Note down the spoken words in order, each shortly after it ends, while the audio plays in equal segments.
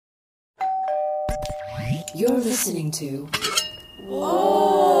You're listening to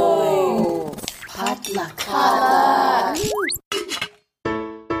Whoa! Potluck.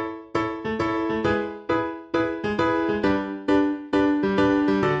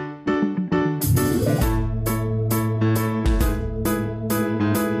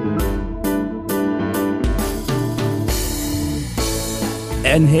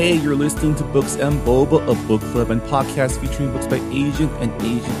 And hey, you're listening to Books and Boba, a book club and podcast featuring books by Asian and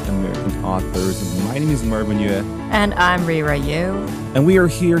Asian American authors. My name is Marvin Yue. And I'm Rira Yu. And we are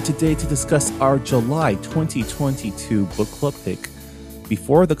here today to discuss our July 2022 book club pick,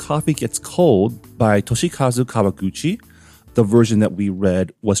 Before the Coffee Gets Cold by Toshikazu Kawaguchi. The version that we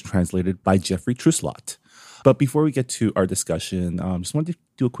read was translated by Jeffrey Truslott. But before we get to our discussion, just wanted to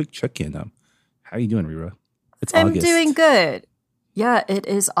do a quick check-in. How are you doing, Rira? It's August. I'm doing good. Yeah, it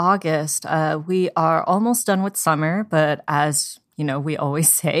is August. We are almost done with summer, but as you know, we always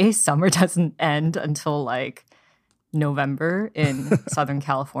say, summer doesn't end until like November in Southern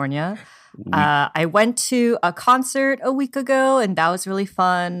California. I went to a concert a week ago, and that was really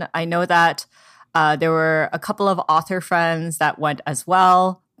fun. I know that there were a couple of author friends that went as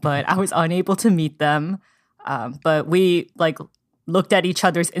well, but I was unable to meet them. But we looked at each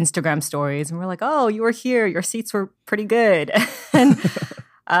other's Instagram stories and we're like, oh, you were here. Your seats were pretty good. And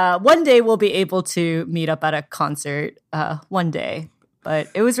one day we'll be able to meet up at a concert one day. But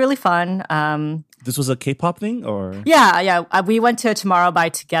it was really fun. This was a K-pop thing or? Yeah. We went to a Tomorrow by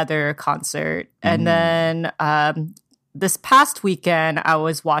Together concert. And then this past weekend, I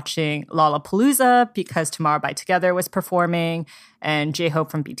was watching Lollapalooza because Tomorrow by Together was performing and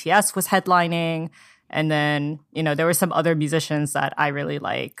J-Hope from BTS was headlining. And then, there were some other musicians that I really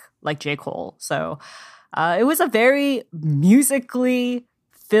like J. Cole. So it was a very musically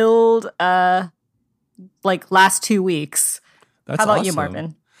filled, last 2 weeks. That's How about awesome. you,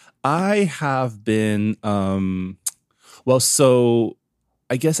 Marvin? I have been, so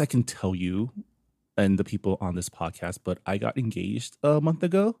I guess I can tell you and the people on this podcast, but I got engaged a month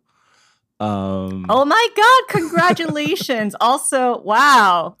ago. Oh my God, congratulations. Also,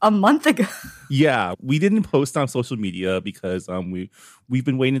 wow, a month ago. Yeah, we didn't post on social media because we've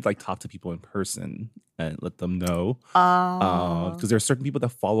been waiting to talk to people in person and let them know. Because there are certain people that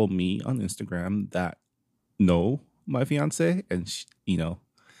follow me on Instagram that know my fiance and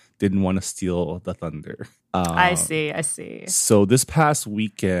didn't want to steal the thunder. I see. So this past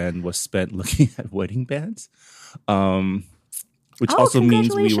weekend was spent looking at wedding bands. Which also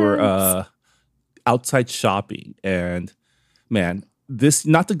means we were outside shopping. And man, this,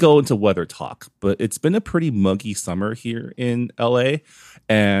 not to go into weather talk, but it's been a pretty muggy summer here in LA.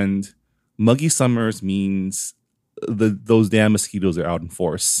 And muggy summers means those damn mosquitoes are out in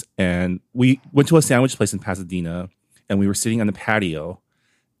force. And we went to a sandwich place in Pasadena and we were sitting on the patio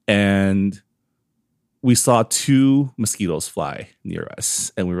and we saw 2 mosquitoes fly near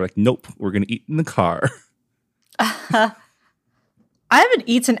us. And we were like, nope, we're going to eat in the car. I haven't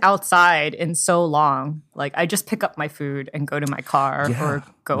eaten outside in so long. I just pick up my food and go to my car or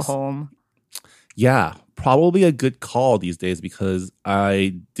go home. Yeah, probably a good call these days because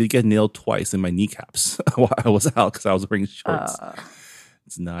I did get nailed twice in my kneecaps while I was out because I was wearing shorts.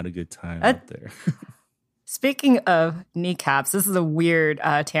 It's not a good time out there. Speaking of kneecaps, this is a weird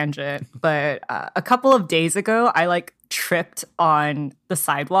tangent, but a couple of days ago, I tripped on the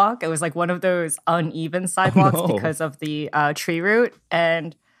sidewalk. It was one of those uneven sidewalks because of the tree root,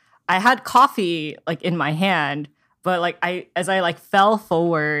 and I had coffee in my hand, but as I fell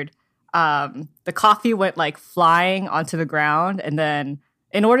forward, the coffee went flying onto the ground, and then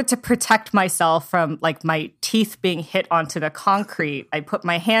in order to protect myself from my teeth being hit onto the concrete, I put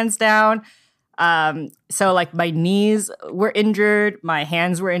my hands down. So my knees were injured, my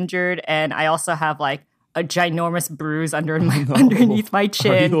hands were injured, and I also have a ginormous bruise underneath my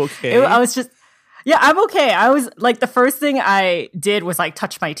chin. Are you okay? I was just, yeah, I'm okay. I was the first thing I did was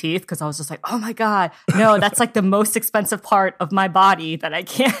touch my teeth because I was just oh my God, no, that's the most expensive part of my body that I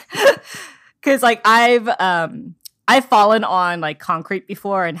can't. Because I've fallen on concrete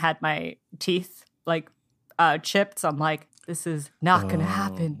before and had my teeth chipped. So I'm this is not gonna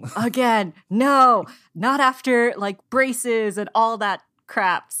happen again. No, not after braces and all that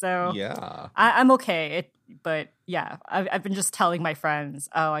crap. So yeah, I'm okay. But yeah, I've been just telling my friends,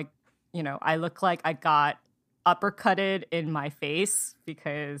 I look like I got uppercutted in my face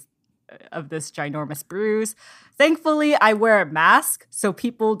because of this ginormous bruise. Thankfully, I wear a mask so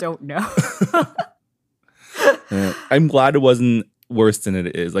people don't know. I'm glad it wasn't worse than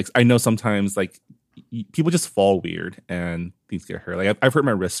it is. I know sometimes people just fall weird and things get hurt. I've hurt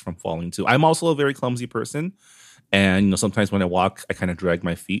my wrists from falling too. I'm also a very clumsy person. And, sometimes when I walk, I kind of drag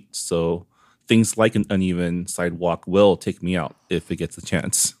my feet. So things like An Uneven Sidewalk will take me out if it gets a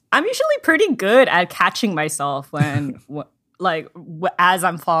chance. I'm usually pretty good at catching myself when, as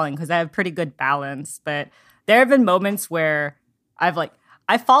I'm falling, because I have pretty good balance. But there have been moments where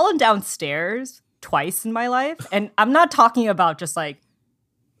I've fallen downstairs twice in my life, and I'm not talking about just like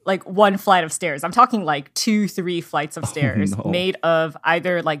one flight of stairs. I'm talking like 2-3 flights of stairs made of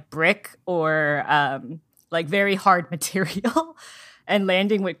either like brick or like very hard material, and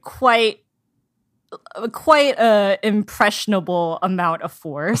landing with quite a impressionable amount of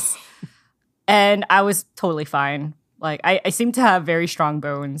force. And I was totally fine. Like I seem to have very strong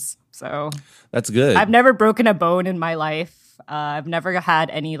bones, so that's good. I've never broken a bone in my life. I've never had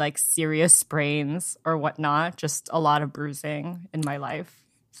any like serious sprains or whatnot. Just a lot of bruising in my life.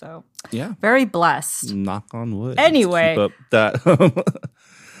 So yeah, very blessed. Knock on wood. Anyway, let's keep up that.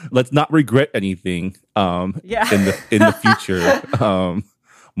 Let's not regret anything. In the future.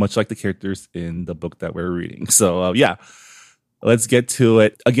 Much like the characters in the book that we're reading. So let's get to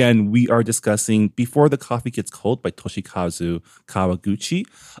it. Again, we are discussing Before the Coffee Gets Cold by Toshikazu Kawaguchi.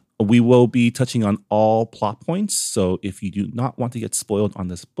 We will be touching on all plot points. So if you do not want to get spoiled on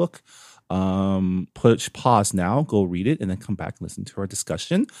this book, push pause now, go read it, and then come back and listen to our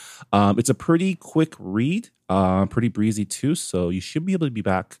discussion. It's a pretty quick read, pretty breezy too. So you should be able to be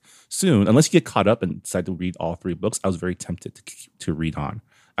back soon, unless you get caught up and decide to read all 3 books. I was very tempted to read on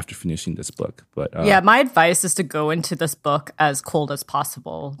after finishing this book. But my advice is to go into this book as cold as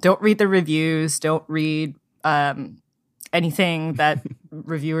possible. Don't read the reviews. Don't read anything that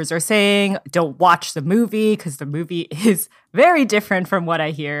reviewers are saying. Don't watch the movie, because the movie is very different from what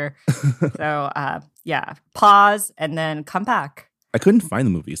I hear. So pause and then come back. I couldn't find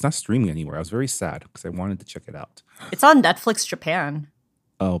the movie. It's not streaming anywhere. I was very sad because I wanted to check it out. It's on Netflix Japan.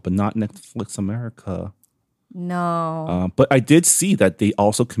 Oh, but not Netflix America. No. But I did see that they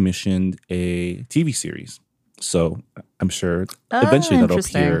also commissioned a TV series. So I'm sure eventually that'll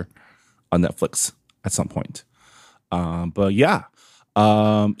appear on Netflix at some point.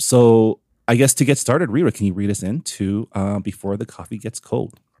 So I guess to get started, Rira, can you read us into Before the Coffee Gets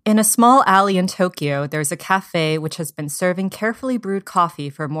Cold? In a small alley in Tokyo, there's a cafe which has been serving carefully brewed coffee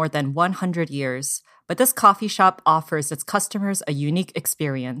for more than 100 years. But this coffee shop offers its customers a unique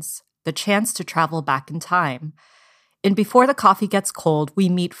experience, the chance to travel back in time. In Before the Coffee Gets Cold, we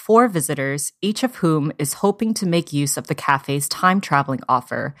meet 4 visitors, each of whom is hoping to make use of the cafe's time-traveling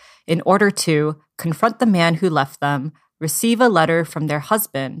offer in order to confront the man who left them, receive a letter from their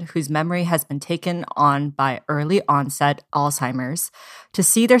husband whose memory has been taken on by early onset Alzheimer's, to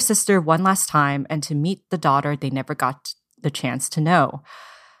see their sister one last time, and to meet the daughter they never got the chance to know.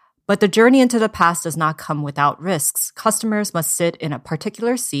 But the journey into the past does not come without risks. Customers must sit in a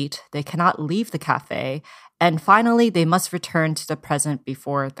particular seat, they cannot leave the cafe, and finally, they must return to the present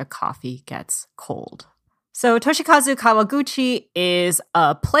before the coffee gets cold. So Toshikazu Kawaguchi is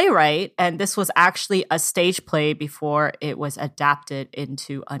a playwright, and this was actually a stage play before it was adapted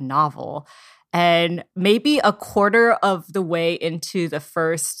into a novel. And maybe a quarter of the way into the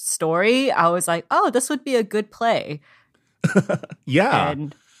first story, I was like, oh, this would be a good play. Yeah.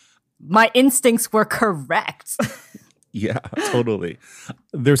 And my instincts were correct. Yeah, totally.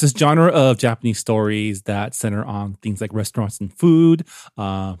 There's this genre of Japanese stories that center on things like restaurants and food,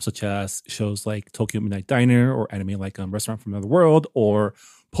 such as shows like Tokyo Midnight Diner or anime like Restaurant from Another World or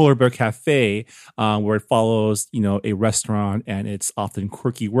Polar Bear Cafe, where it follows, a restaurant and it's often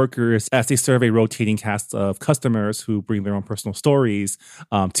quirky workers as they serve a rotating cast of customers who bring their own personal stories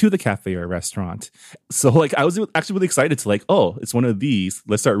to the cafe or restaurant. So I was actually really excited to it's one of these.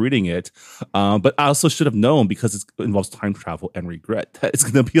 Let's start reading it. But I also should have known, because it involves time travel and regret, that it's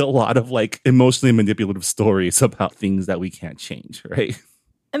going to be a lot of emotionally manipulative stories about things that we can't change, right?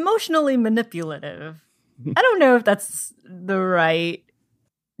 Emotionally manipulative. I don't know if that's the right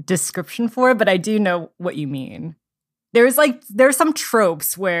description for it, but I do know what you mean. There's some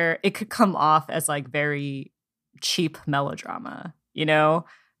tropes where it could come off as very cheap melodrama,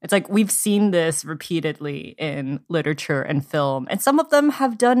 It's we've seen this repeatedly in literature and film, and some of them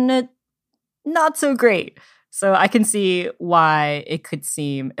have done it not so great. So I can see why it could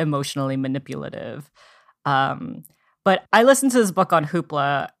seem emotionally manipulative. But I listened to this book on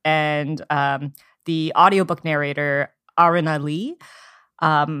Hoopla, and the audiobook narrator, Aruna Lee,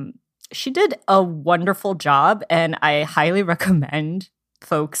 she did a wonderful job, and I highly recommend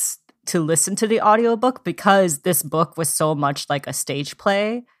folks to listen to the audiobook, because this book was so much like a stage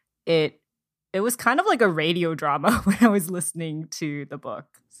play. It was kind of like a radio drama when I was listening to the book.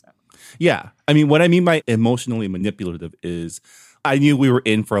 So. Yeah. I mean, what I mean by emotionally manipulative is I knew we were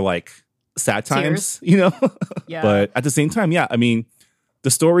in for sad times, Yeah. But at the same time, yeah, I mean,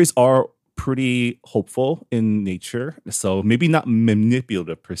 the stories are pretty hopeful in nature. So maybe not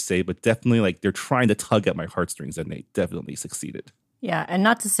manipulative per se, but definitely like they're trying to tug at my heartstrings, and they definitely succeeded. Yeah, and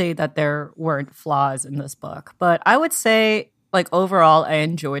not to say that there weren't flaws in this book, but I would say, like, overall, I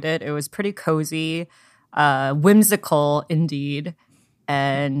enjoyed it. It was pretty cozy, whimsical indeed,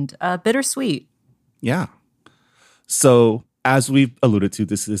 and bittersweet. Yeah. So as we've alluded to,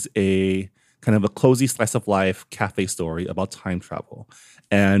 this is a kind of a cozy slice of life cafe story about time travel.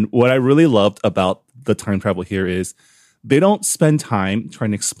 And what I really loved about the time travel here is they don't spend time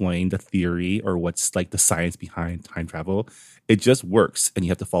trying to explain the theory or what's like the science behind time travel. It just works, and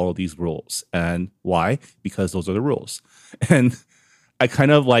you have to follow these rules. And why? Because those are the rules. And I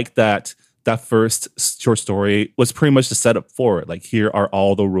kind of like that first short story was pretty much the setup for it. Like, here are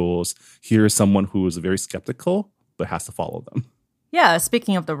all the rules. Here's someone who is very skeptical but has to follow them. Yeah,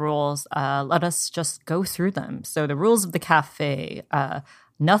 speaking of the rules, let us just go through them. So the rules of the cafe,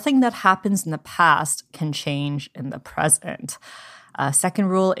 nothing that happens in the past can change in the present. Second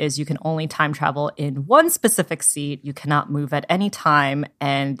rule is you can only time travel in one specific seat. You cannot move at any time.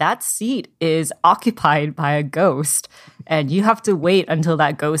 And that seat is occupied by a ghost. And you have to wait until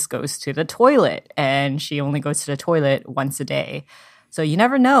that ghost goes to the toilet. And she only goes to the toilet once a day. So you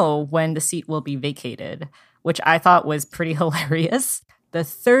never know when the seat will be vacated, which I thought was pretty hilarious. The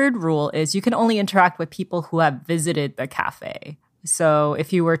third rule is you can only interact with people who have visited the cafe. So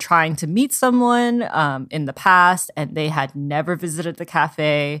if you were trying to meet someone in the past and they had never visited the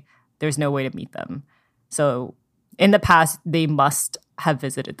cafe, there's no way to meet them. So in the past, they must have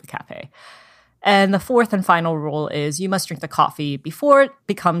visited the cafe. And the fourth and final rule is you must drink the coffee before it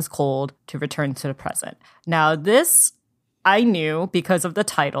becomes cold to return to the present. Now, this I knew because of the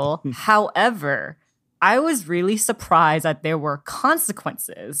title. However, I was really surprised that there were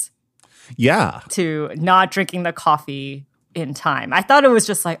consequences to not drinking the coffee in time. I thought it was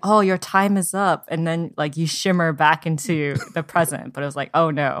just like, oh, your time is up. And then like you shimmer back into the present. But it was like,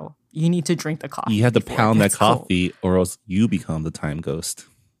 oh no, you need to drink the coffee. You have to pound that coffee or else you become the time ghost.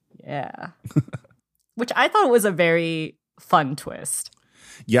 Yeah. Which I thought was a very fun twist.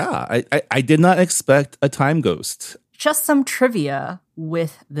 Yeah, I did not expect a time ghost. Just some trivia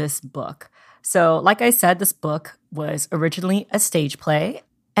with this book. So like I said, this book was originally a stage play.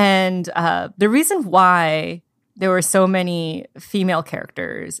 And the reason why there were so many female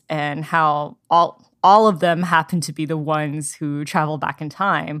characters and how all of them happened to be the ones who travel back in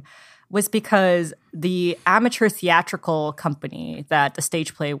time was because the amateur theatrical company that the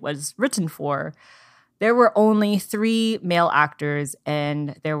stage play was written for, there were only 3 male actors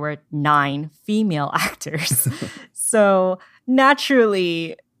and there were 9 female actors. So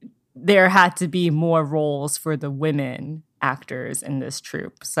naturally, there had to be more roles for the women actors in this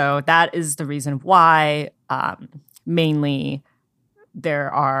troupe. So that is the reason why mainly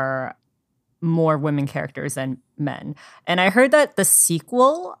there are more women characters than men. And I heard that the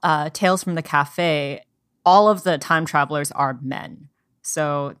sequel, Tales from the Cafe, all of the time travelers are men.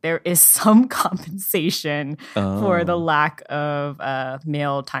 So there is some compensation for the lack of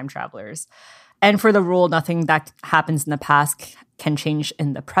male time travelers. And for the rule, nothing that happens in the past can change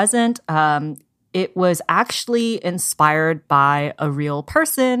in the present. It was actually inspired by a real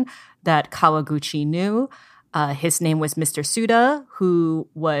person that Kawaguchi knew. His name was Mr. Suda, who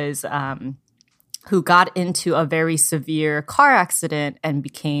got into a very severe car accident and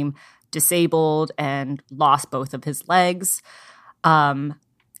became disabled and lost both of his legs. And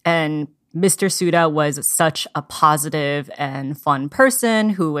Mr. Suda was such a positive and fun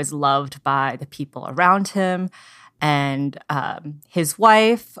person who was loved by the people around him. And his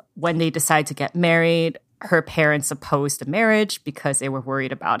wife, when they decided to get married, her parents opposed the marriage because they were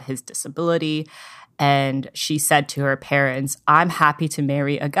worried about his disability. And she said to her parents, I'm happy to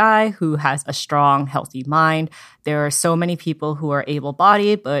marry a guy who has a strong, healthy mind. There are so many people who are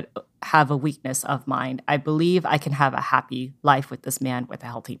able-bodied but have a weakness of mind. I believe I can have a happy life with this man with a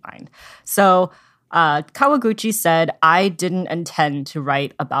healthy mind. So Kawaguchi said, I didn't intend to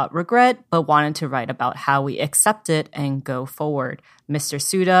write about regret, but wanted to write about how we accept it and go forward. Mr.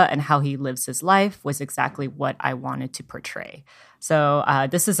 Suda and how he lives his life was exactly what I wanted to portray. So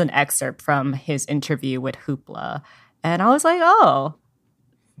this is an excerpt from his interview with Hoopla. And I was like, oh,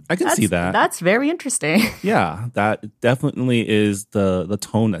 I can see that. That's very interesting. Yeah, that definitely is the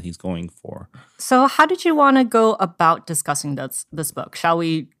tone that he's going for. So how did you want to go about discussing this book? Shall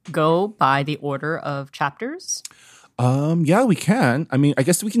we go by the order of chapters? Yeah, we can. I mean, I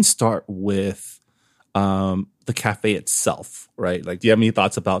guess we can start with the cafe itself, right? Like, do you have any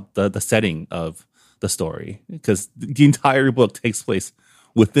thoughts about the setting of the story? Because the entire book takes place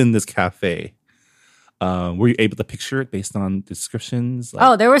within this cafe. Were you able to picture it based on descriptions?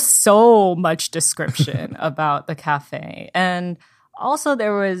 Oh, there was so much description about the cafe. And also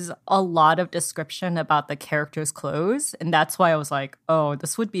there was a lot of description about the characters' clothes. And that's why I was like, oh,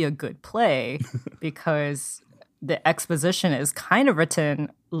 this would be a good play because the exposition is kind of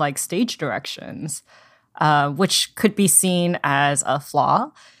written like stage directions, which could be seen as a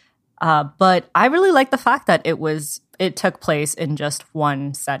flaw. But I really like the fact that it took place in just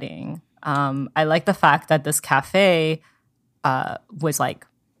one setting. I like the fact that this cafe was like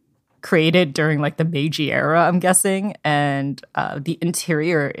created during like the Meiji era, I'm guessing, and the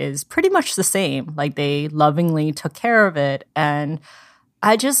interior is pretty much the same. Like they lovingly took care of it, and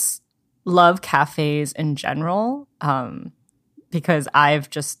I just love cafes in general because as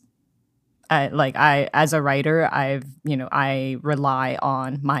a writer, I rely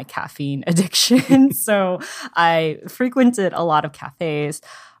on my caffeine addiction. So I frequented a lot of cafes.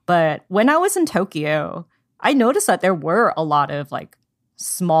 But when I was in Tokyo, I noticed that there were a lot of like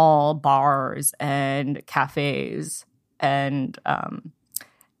small bars and cafes. And I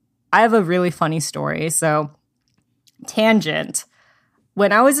have a really funny story. So, tangent.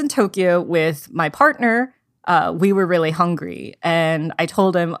 When I was in Tokyo with my partner, we were really hungry. And I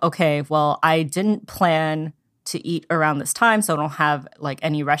told him, okay, well, I didn't plan to eat around this time, so I don't have like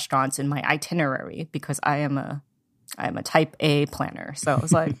any restaurants in my itinerary because I am a type A planner. So I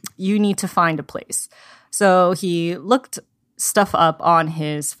was like, you need to find a place. So he looked stuff up on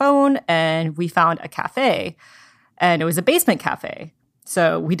his phone and we found a cafe. And it was a basement cafe.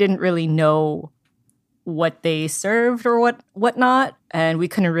 So we didn't really know what they served or whatnot. And we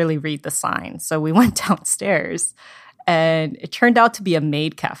couldn't really read the sign. So we went downstairs and it turned out to be a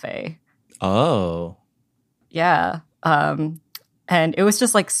maid cafe. Oh. Yeah. And it was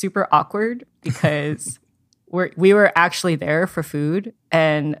just like super awkward because we were actually there for food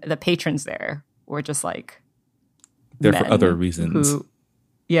and the patrons there were just like there for other reasons.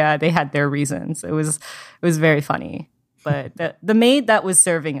 They had their reasons. It was very funny. But the maid that was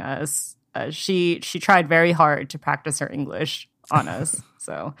serving us, she tried very hard to practice her English on us.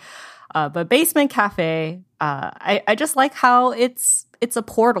 So, but Basement Cafe, I just like how it's a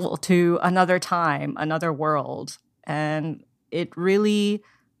portal to another time, another world, and it really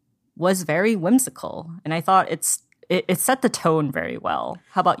was very whimsical. And I thought it set the tone very well.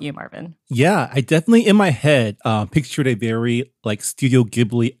 How about you, Marvin? Yeah, I definitely in my head pictured a very like Studio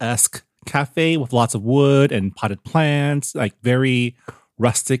Ghibli-esque cafe with lots of wood and potted plants, like very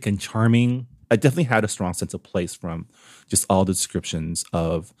rustic and charming. I definitely had a strong sense of place from just all the descriptions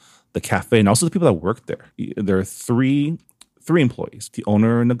of the cafe and also the people that work there. There are three employees: the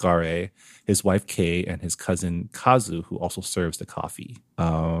owner Nagare, his wife Kei, and his cousin Kazu, who also serves the coffee.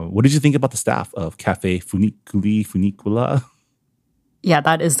 What did you think about the staff of Cafe Funicula? Yeah,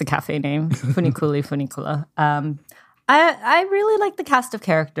 that is the cafe name, Funicula. I really like the cast of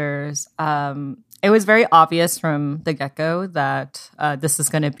characters. It was very obvious from the get-go that this is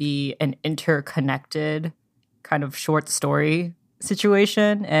going to be an interconnected kind of short story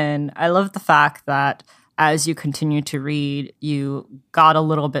situation. And I love the fact that as you continue to read, you got a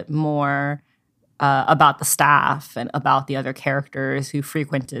little bit more about the staff and about the other characters who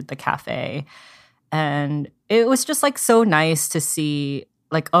frequented the cafe. And it was just like so nice to see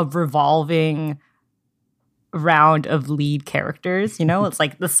like a revolving round of lead characters. You know, it's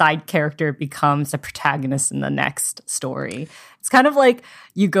like the side character becomes the protagonist in the next story. It's kind of like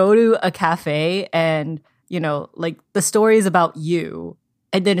you go to a cafe and, you know, like the story is about you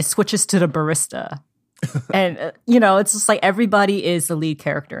and then it switches to the barista. And, you know, it's just like everybody is the lead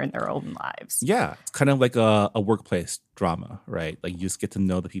character in their own lives. Yeah, it's kind of like a workplace drama, right? Like you just get to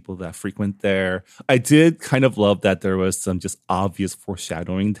know the people that frequent there. I did kind of love that there was some just obvious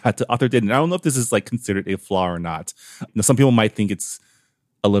foreshadowing that the author did. And I don't know if this is like considered a flaw or not. You know, some people might think it's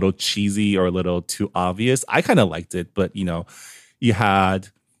a little cheesy or a little too obvious. I kind of liked it, but, you know, you had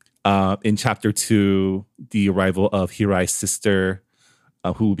in chapter 2 the arrival of Hirai's sister,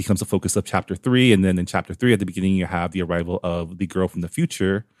 who becomes the focus of chapter 3. And then in chapter 3, at the beginning, you have the arrival of the girl from the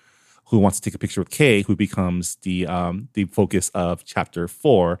future who wants to take a picture with Kei, who becomes the focus of chapter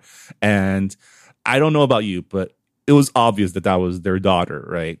 4. And I don't know about you, but it was obvious that was their daughter,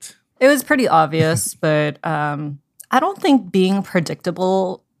 right? It was pretty obvious, but I don't think being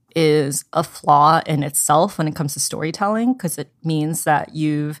predictable is a flaw in itself when it comes to storytelling, because it means that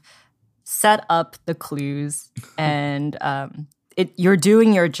you've set up the clues and you're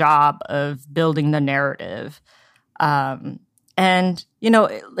doing your job of building the narrative. And, you know,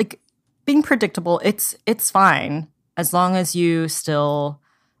 like being predictable, it's fine as long as you still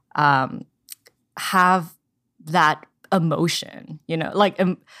have that emotion, like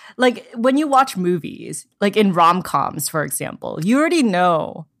when you watch movies, like in rom-coms, for example, you already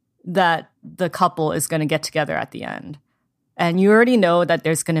know that the couple is going to get together at the end. And you already know that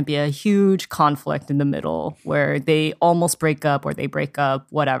there's going to be a huge conflict in the middle where they almost break up or they break up,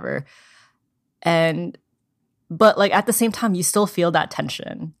 whatever. But like at the same time, you still feel that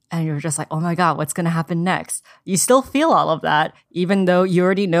tension and you're just like, oh my God, what's going to happen next? You still feel all of that, even though you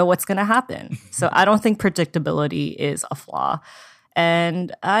already know what's going to happen. So I don't think predictability is a flaw.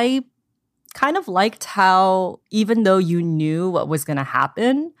 And I kind of liked how, even though you knew what was going to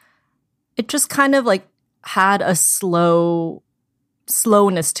happen, it just kind of like had a slowness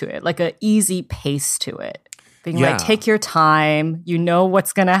to it, like an easy pace to it. Being like, take your time, you know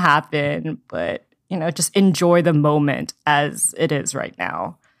what's going to happen, but just enjoy the moment as it is right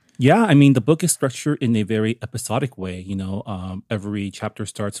now. Yeah, I mean, the book is structured in a very episodic way. Every chapter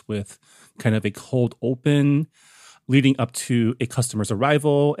starts with kind of a cold open leading up to a customer's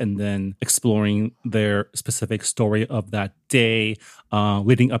arrival and then exploring their specific story of that day,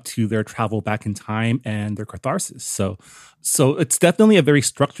 leading up to their travel back in time and their catharsis. So it's definitely a very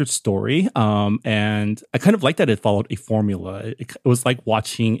structured story. And I kind of like that it followed a formula. It was like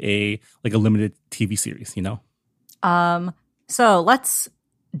watching a limited TV series, So let's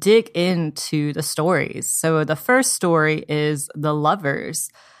dig into the stories. So the first story is The Lovers.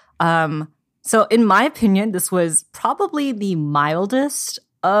 So in my opinion, this was probably the mildest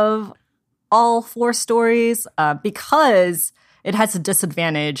of all 4 stories because it has a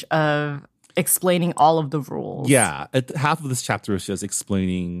disadvantage of explaining all of the rules. Yeah, half of this chapter is just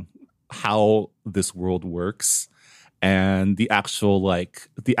explaining how this world works, and the actual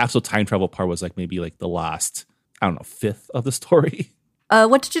time travel part was like maybe like the last, I don't know, 5th of the story.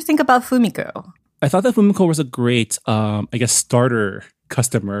 What did you think about Fumiko? I thought that Fumiko was a great, starter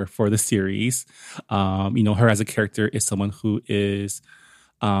customer for the series. Her as a character is someone who is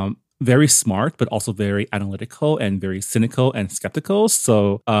very smart, but also very analytical and very cynical and skeptical.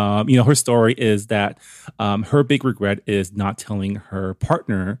 So, her story is that her big regret is not telling her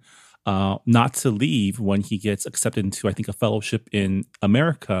partner not to leave when he gets accepted into, I think, a fellowship in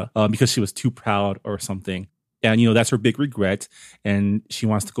America because she was too proud or something. And, that's her big regret. And she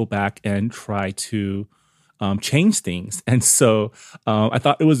wants to go back and try to change things. And so I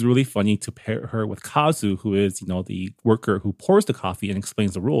thought it was really funny to pair her with Kazu, who is, the worker who pours the coffee and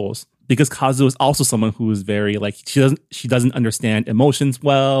explains the rules. Because Kazu is also someone who is very she doesn't understand emotions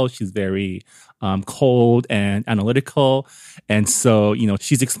well. She's very cold and analytical. And so,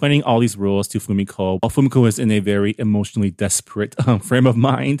 she's explaining all these rules to Fumiko while Fumiko is in a very emotionally desperate frame of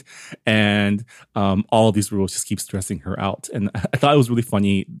mind. And all of these rules just keep stressing her out. And I thought it was really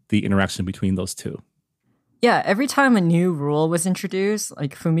funny, the interaction between those two. Yeah, every time a new rule was introduced,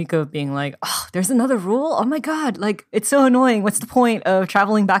 like Fumiko being like, oh, there's another rule? Oh my God, like it's so annoying. What's the point of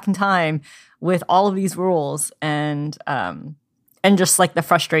traveling back in time with all of these rules? And just like the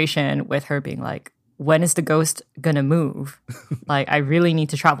frustration with her being like, when is the ghost gonna move? Like, I really need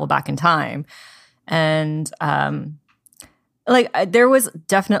to travel back in time. And there was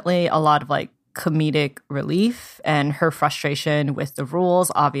definitely a lot of like comedic relief and her frustration with the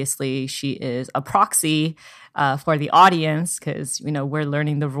rules. Obviously, she is a proxy for the audience because, we're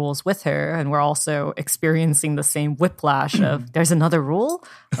learning the rules with her and we're also experiencing the same whiplash of there's another rule?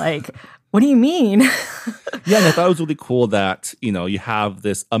 Like, what do you mean? Yeah, and I thought it was really cool that, you have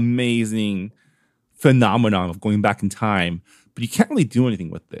this amazing phenomenon of going back in time, but you can't really do anything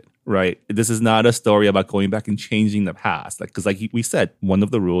with it, right? This is not a story about going back and changing the past. Because like we said, one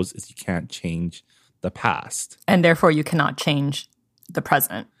of the rules is you can't change the past. And therefore you cannot change the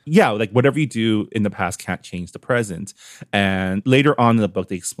present. Yeah, like whatever you do in the past can't change the present. And later on in the book,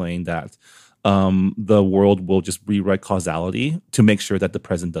 they explain that the world will just rewrite causality to make sure that the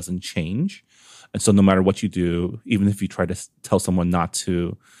present doesn't change. And so no matter what you do, even if you try to tell someone not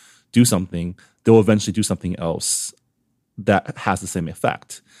to do something, they'll eventually do something else that has the same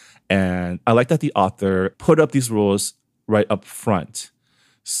effect. And I like that the author put up these rules right up front.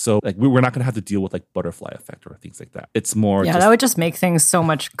 So like we're not going to have to deal with like butterfly effect or things like that. It's more that would just make things so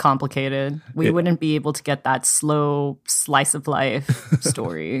much complicated. We wouldn't be able to get that slow slice of life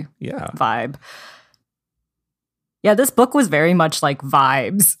story vibe. Yeah, this book was very much like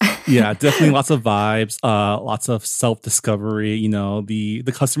vibes. Yeah, definitely lots of vibes, lots of self-discovery.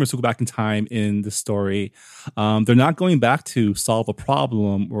 The customers who go back in time in the story, they're not going back to solve a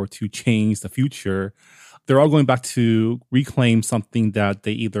problem or to change the future. They're all going back to reclaim something that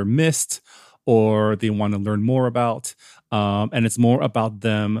they either missed or they want to learn more about. And it's more about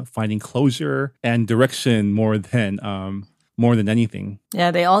them finding closure and direction more than more than anything.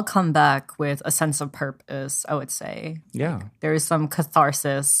 Yeah, they all come back with a sense of purpose, I would say. Yeah. There is some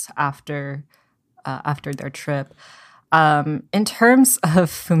catharsis after their trip. In terms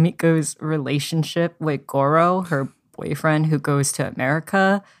of Fumiko's relationship with Goro, her boyfriend who goes to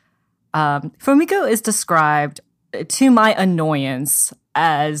America, Fumiko is described, to my annoyance,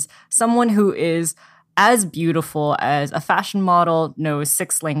 as someone who is as beautiful as a fashion model, knows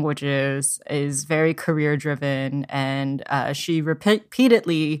 6 languages, is very career driven, and she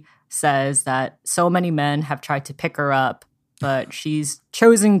repeatedly says that so many men have tried to pick her up, but she's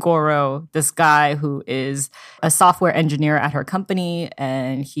chosen Goro, this guy who is a software engineer at her company,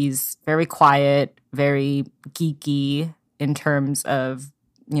 and he's very quiet, very geeky in terms of,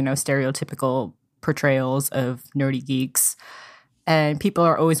 stereotypical portrayals of nerdy geeks. And people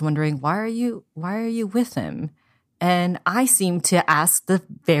are always wondering, why are you with him? And I seem to ask the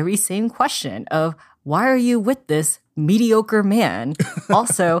very same question of, why are you with this mediocre man?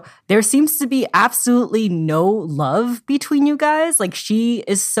 Also, there seems to be absolutely no love between you guys. Like, she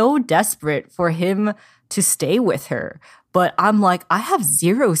is so desperate for him to stay with her. But I'm like, I have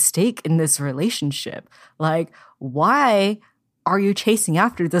zero stake in this relationship. Like, why are you chasing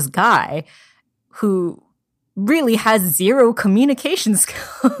after this guy who really has zero communication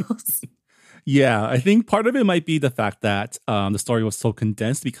skills? Yeah, I think part of it might be the fact that the story was so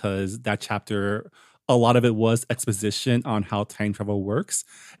condensed, because that chapter, a lot of it was exposition on how time travel works.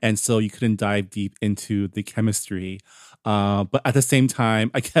 And so you couldn't dive deep into the chemistry. But at the same time,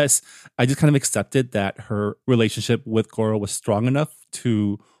 I guess I just kind of accepted that her relationship with Goro was strong enough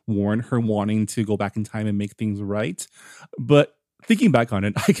to warrant her wanting to go back in time and make things right. But thinking back on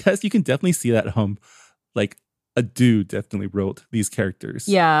it, I guess you can definitely see that like a dude definitely wrote these characters.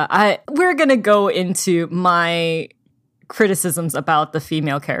 Yeah, we're going to go into my criticisms about the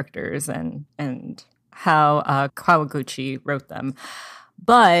female characters and how Kawaguchi wrote them.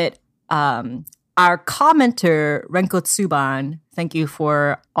 But our commenter, Renko Tsuban, thank you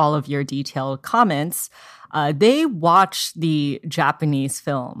for all of your detailed comments. They watched the Japanese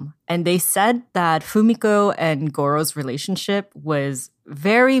film, and they said that Fumiko and Goro's relationship was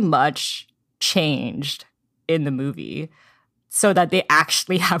very much changed in the movie so that they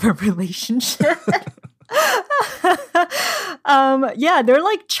actually have a relationship. Yeah, they're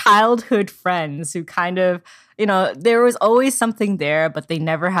like childhood friends who kind of, there was always something there, but they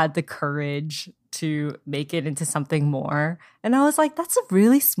never had the courage to make it into something more. And I was like, that's a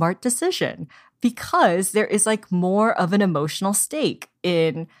really smart decision, because there is like more of an emotional stake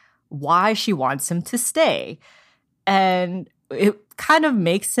in why she wants him to stay. And it kind of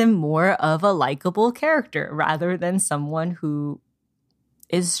makes him more of a likable character rather than someone who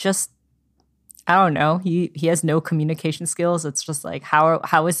is just, I don't know, he has no communication skills. It's just like,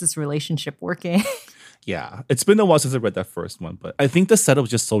 how is this relationship working? Yeah, it's been a while since I read that first one, but I think the setup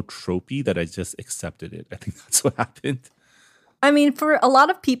was just so tropey that I just accepted it. I think that's what happened. I mean, for a lot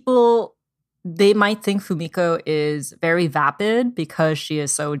of people, they might think Fumiko is very vapid because she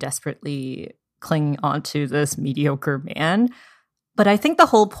is so desperately clinging onto this mediocre man. But I think the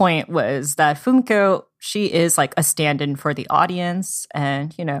whole point was that Fumiko, she is like a stand-in for the audience.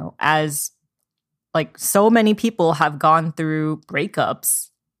 And, as like so many people have gone through breakups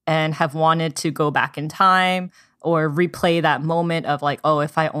and have wanted to go back in time or replay that moment of like, oh,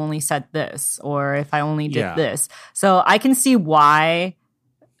 if I only said this, or if I only did this. So I can see why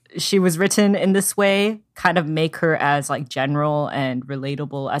she was written in this way, kind of make her as like general and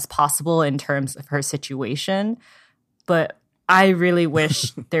relatable as possible in terms of her situation. But I really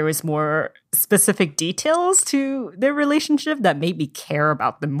wish there was more specific details to their relationship that made me care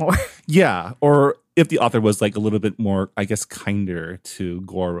about them more. Yeah, or if the author was like a little bit more, I guess, kinder to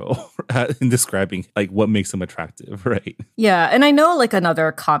Goro in describing like what makes him attractive, right? Yeah, and I know like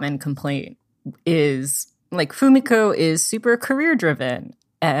another common complaint is like Fumiko is super career driven,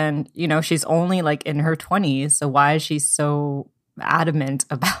 and she's only like in her 20s, so why is she so adamant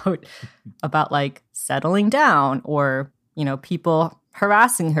about like settling down, or people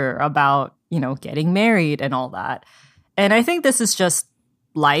harassing her about, getting married and all that. And I think this is just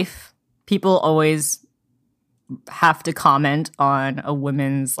life. People always have to comment on a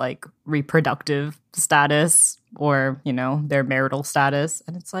woman's like reproductive status or, their marital status.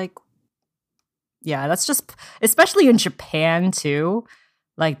 And it's like, yeah, that's just, especially in Japan too.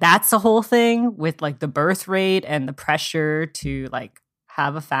 Like that's the whole thing with like the birth rate and the pressure to like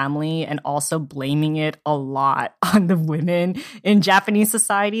have a family, and also blaming it a lot on the women in Japanese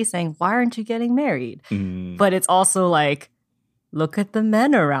society, saying, why aren't you getting married? But it's also like, look at the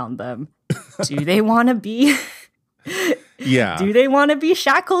men around them. Do they want to be Yeah. Do they want to be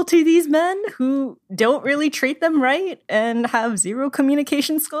shackled to these men who don't really treat them right and have zero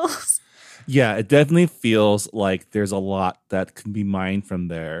communication skills? Yeah, it definitely feels like there's a lot that can be mined from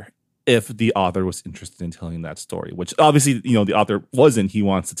there if the author was interested in telling that story, which obviously, the author wasn't. He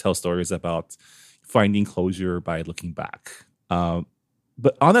wants to tell stories about finding closure by looking back.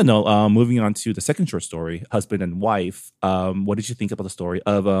 But on that note, moving on to the second short story, Husband and Wife, what did you think about the story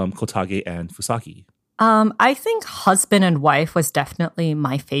of Kotage and Fusaki? I think Husband and Wife was definitely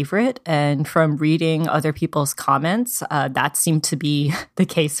my favorite. And from reading other people's comments, that seemed to be the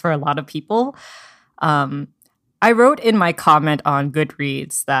case for a lot of people. I wrote in my comment on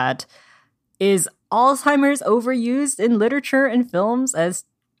Goodreads that is Alzheimer's overused in literature and films as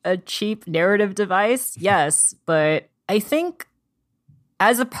a cheap narrative device? Yes, but I think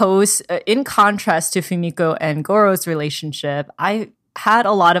as opposed, in contrast to Fumiko and Goro's relationship, I had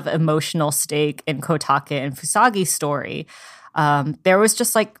a lot of emotional stake in Kotake and Fusagi's story. There was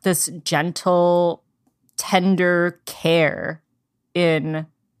just like this gentle, tender care in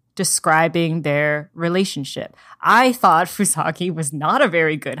describing their relationship. I thought Fusagi was not a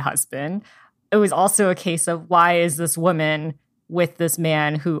very good husband. It was also a case of why is this woman with this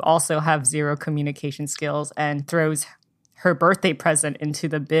man who also have zero communication skills and throws her birthday present into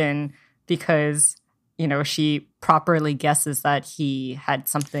the bin because, she properly guesses that he had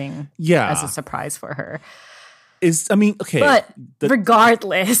something as a surprise for her. Okay. But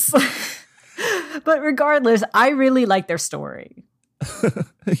regardless, I really like their story.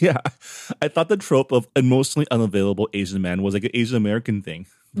 Yeah. I thought the trope of emotionally unavailable Asian man was like an Asian American thing.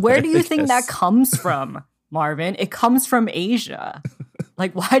 Where do you think that comes from, Marvin? It comes from Asia.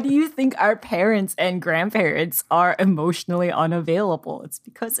 Like, why do you think our parents and grandparents are emotionally unavailable? It's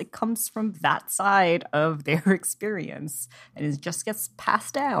because it comes from that side of their experience and it just gets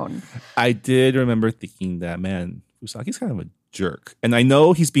passed down. I did remember thinking that, man, Usagi's kind of a jerk. And I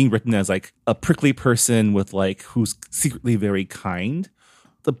know he's being written as like a prickly person with like who's secretly very kind.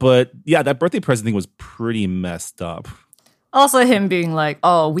 But yeah, that birthday present thing was pretty messed up. Also him being like,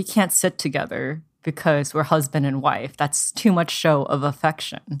 oh, we can't sit together because we're husband and wife. That's too much show of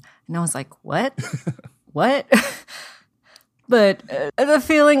affection. And I was like, what? What? But the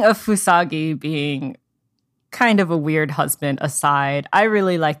feeling of Fusagi being kind of a weird husband aside, I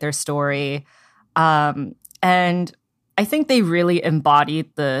really like their story. And I think they really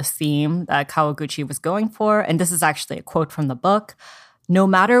embodied the theme that Kawaguchi was going for. And this is actually a quote from the book. No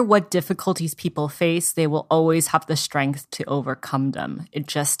matter what difficulties people face, they will always have the strength to overcome them. It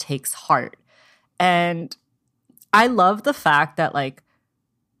just takes heart. And I love the fact that like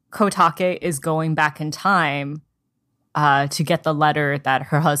Kotake is going back in time to get the letter that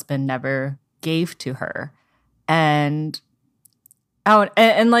her husband never gave to her. And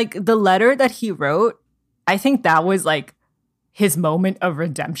like the letter that he wrote, I think that was like his moment of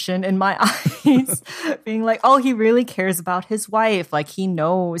redemption in my eyes. Being like, oh, he really cares about his wife. Like he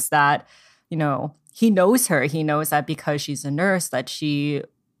knows that, he knows her. He knows that because she's a nurse that she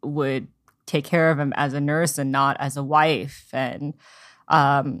would take care of him as a nurse and not as a wife. And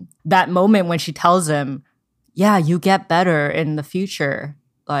that moment when she tells him, yeah, you get better in the future.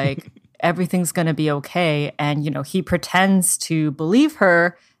 Like everything's going to be okay. And, he pretends to believe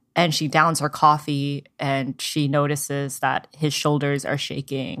her and she downs her coffee and she notices that his shoulders are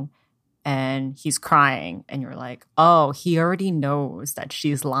shaking and he's crying. And you're like, oh, he already knows that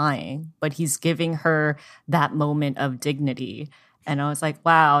she's lying, but he's giving her that moment of dignity. And I was like,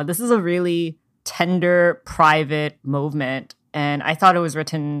 wow, this is a really tender, private moment. And I thought it was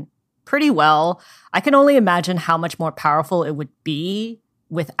written pretty well. I can only imagine how much more powerful it would be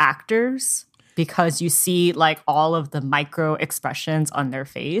with actors because you see like all of the micro expressions on their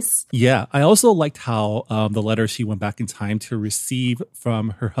face. Yeah, I also liked how the letter she went back in time to receive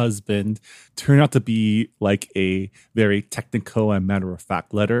from her husband turned out to be like a very technical and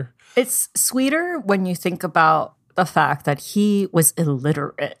matter-of-fact letter. It's sweeter when you think about the fact that he was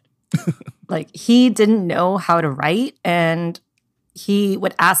illiterate. Like he didn't know how to write and he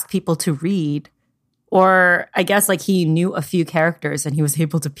would ask people to read, or I guess like he knew a few characters and he was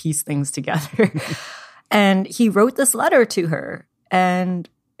able to piece things together. And he wrote this letter to her and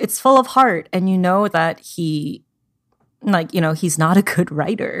it's full of heart. And you know that he, he's not a good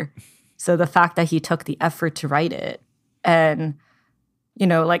writer. So the fact that he took the effort to write it and,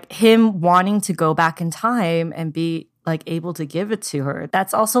 like him wanting to go back in time and be like able to give it to her,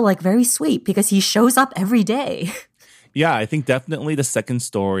 that's also like very sweet because he shows up every day. Yeah, I think definitely the second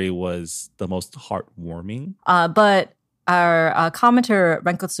story was the most heartwarming. But our commenter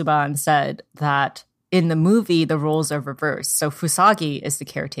Renkotsuban said that in the movie, the roles are reversed. So Fusagi is the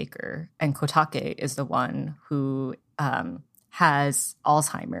caretaker, and Kotake is the one who has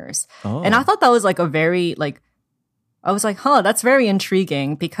Alzheimer's. Oh. And I thought that was like a very like, I was like, huh, that's very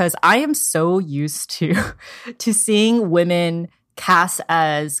intriguing because I am so used to seeing women cast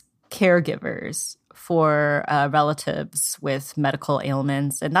as caregivers for relatives with medical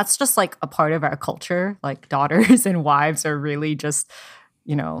ailments. And that's just like a part of our culture. Like daughters and wives are really just,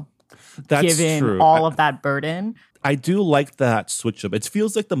 you know, That's given true. all of that burden. I do like that switch up. It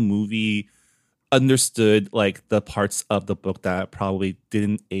feels like the movie understood like the parts of the book that probably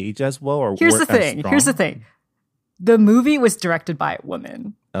didn't age as well or Here's the weren't as thing. strong. Here's the thing. The movie was directed by a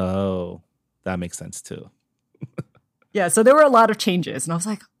woman. Oh, that makes sense too. Yeah, so there were a lot of changes. And I was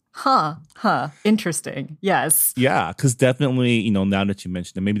like, huh, interesting. Yes. Yeah, because definitely, you know, now that you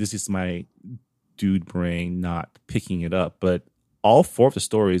mentioned it, maybe this is my dude brain not picking it up, but all four of the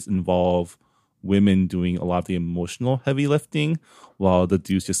stories involve women doing a lot of the emotional heavy lifting while the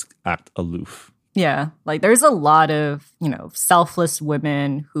dudes just act aloof. Yeah, like there's a lot of, you know, selfless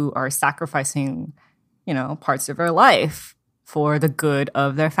women who are sacrificing, you know, parts of their life for the good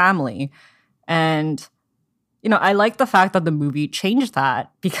of their family. And, you know, I like the fact that the movie changed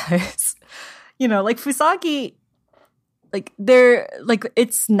that because, you know, like Fusagi, like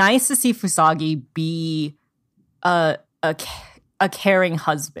it's nice to see Fusagi be a caring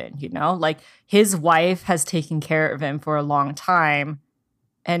husband, you know? Like his wife has taken care of him for a long time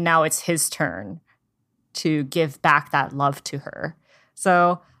and now it's his turn to give back that love to her.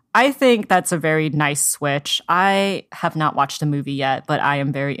 So I think that's a very nice switch. I have not watched the movie yet, but I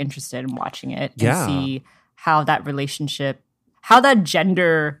am very interested in watching it and see how that relationship, how that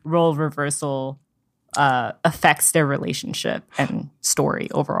gender role reversal affects their relationship and story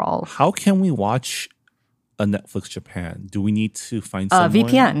overall. How can we watch a Netflix Japan? Do we need to find someone?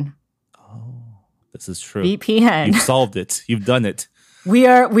 VPN. Oh, this is true. VPN. You've solved it. You've done it. We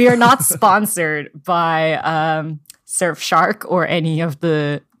are not sponsored by Surfshark or any of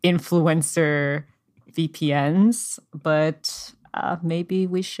the influencer VPNs, but maybe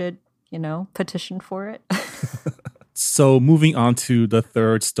we should, you know, petition for it. So moving on to the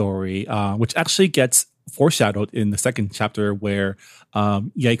third story, which actually gets foreshadowed in the second chapter where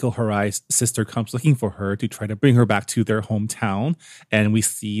Yaiko Hirai's sister comes looking for her to try to bring her back to their hometown. And we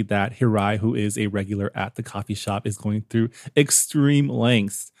see that Hirai, who is a regular at the coffee shop, is going through extreme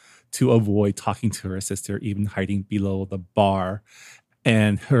lengths to avoid talking to her sister, even hiding below the bar.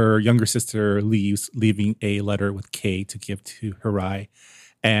 And her younger sister leaves, leaving a letter with Kei to give to Hirai.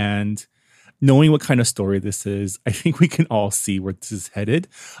 And knowing what kind of story this is, I think we can all see where this is headed,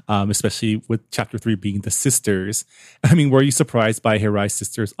 especially with chapter 3 being the sisters. I mean, were you surprised by Hirai's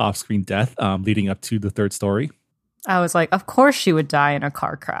sister's off-screen death leading up to the third story? I was like, of course she would die in a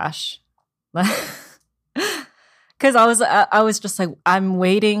car crash. Because I was just like, I'm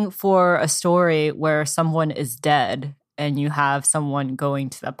waiting for a story where someone is dead and you have someone going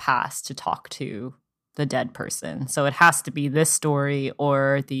to the past to talk to the dead person. So it has to be this story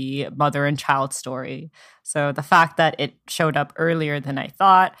or the mother and child story. So the fact that it showed up earlier than I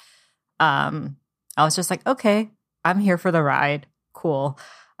thought, I was just like, okay, I'm here for the ride. Cool.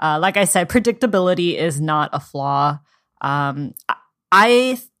 Like I said, predictability is not a flaw.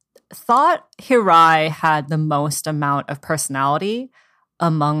 I thought Hirai had the most amount of personality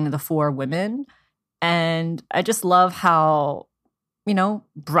among the 4 women. And I just love how, you know,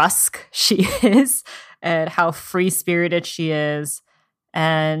 brusque she is and how free-spirited she is.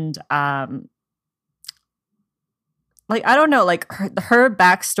 And, like, I don't know, like her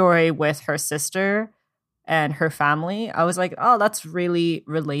backstory with her sister and her family, I was like, oh, that's really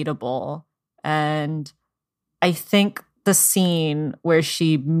relatable. And I think the scene where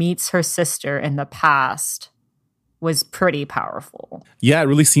she meets her sister in the past was pretty powerful. Yeah, it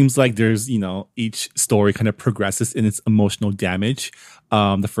really seems like there's, you know, each story kind of progresses in its emotional damage.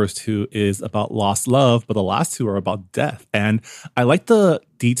 The first 2 is about lost love, but the last 2 are about death. And I like the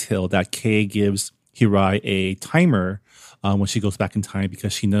detail that Kei gives Hirai a timer when she goes back in time,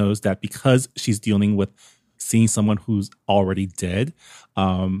 because she knows that because she's dealing with seeing someone who's already dead,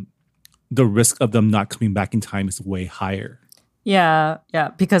 the risk of them not coming back in time is way higher. Yeah,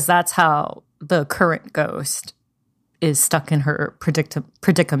 because that's how the current ghost is stuck in her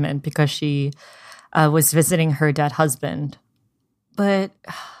predicament because she was visiting her dead husband. But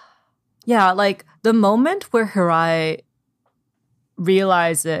yeah, like the moment where Hirai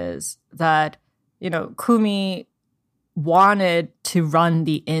realizes that, you know, Kumi wanted to run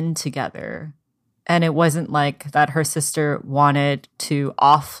the inn together, and it wasn't like that her sister wanted to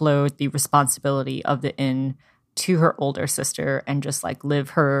offload the responsibility of the inn to her older sister and just like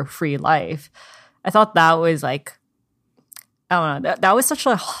live her free life. I thought that was like, I don't know, that was such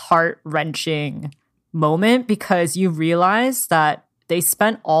a heart-wrenching moment because you realize that they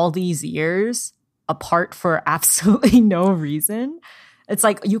spent all these years apart for absolutely no reason. It's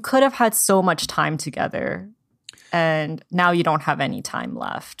like you could have had so much time together and now you don't have any time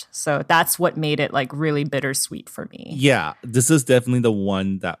left. So that's what made it like really bittersweet for me. Yeah, this is definitely the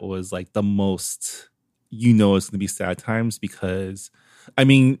one that was like the most, it's going to be sad times because, I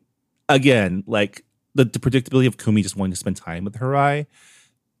mean, again, like the predictability of Kumi just wanting to spend time with Hirai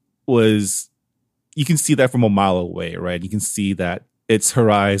was, you can see that from a mile away, right? You can see that it's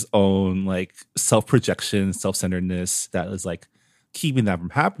Hirai's own like self-projection, self-centeredness that is like keeping that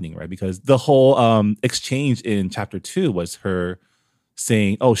from happening, right? Because the whole exchange in chapter 2 was her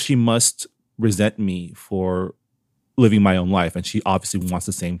saying, oh, she must resent me for living my own life. And she obviously wants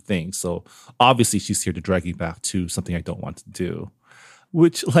the same thing. So obviously she's here to drag me back to something I don't want to do.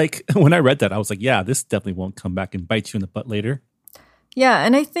 Which, like, when I read that, I was like, yeah, this definitely won't come back and bite you in the butt later. Yeah,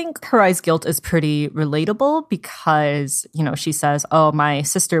 and I think Hirai's guilt is pretty relatable because, she says, oh, my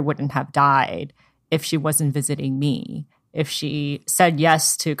sister wouldn't have died if she wasn't visiting me. If she said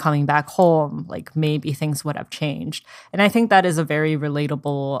yes to coming back home, like maybe things would have changed. And I think that is a very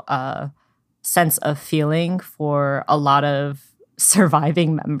relatable sense of feeling for a lot of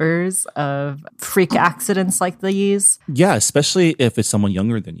surviving members of freak accidents like these. Yeah, especially if it's someone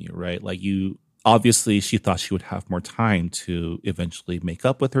younger than you, right? Like obviously she thought she would have more time to eventually make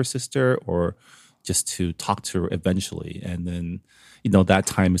up with her sister or just to talk to her eventually. And then, that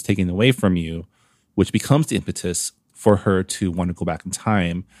time is taken away from you, which becomes the impetus for her to want to go back in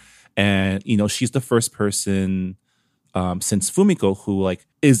time. And, she's the first person since Fumiko who like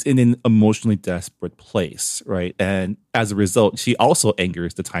is in an emotionally desperate place, right? And as a result, she also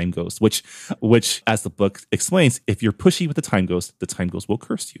angers the time ghost, which as the book explains, if you're pushy with the time ghost will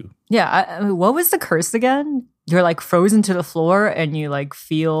curse you. Yeah. I mean, what was the curse again? You're like frozen to the floor and you like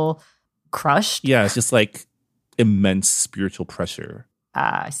feel crushed. Yeah, it's just like immense spiritual pressure.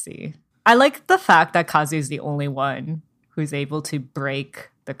 I see. I like the fact that Kazu is the only one who's able to break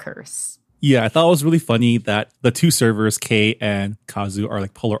the curse. Yeah, I thought it was really funny that the two servers, Kei and Kazu, are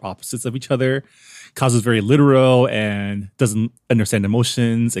like polar opposites of each other. Kazu's very literal and doesn't understand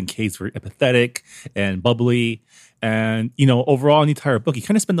emotions, and Kei's very empathetic and bubbly. And, overall in the entire book, you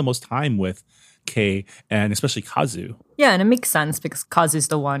kind of spend the most time with Kei and especially Kazu. Yeah, and it makes sense because Kazu's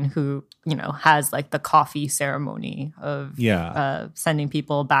the one who, has like the coffee ceremony of sending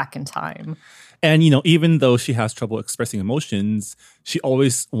people back in time. And, even though she has trouble expressing emotions, she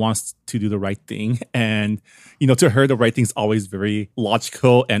always wants to do the right thing. And, to her, the right thing is always very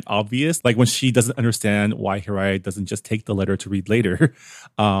logical and obvious. Like when she doesn't understand why Hirai doesn't just take the letter to read later.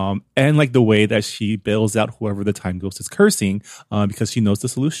 And like the way that she bails out whoever the time ghost is cursing because she knows the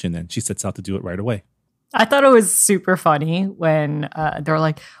solution and she sets out to do it right away. I thought it was super funny when they're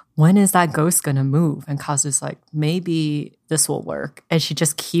like, when is that ghost going to move? And Kazu's like, maybe this will work. And she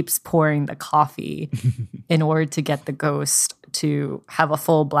just keeps pouring the coffee in order to get the ghost to have a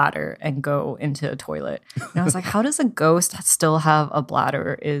full bladder and go into a toilet. And I was like, how does a ghost still have a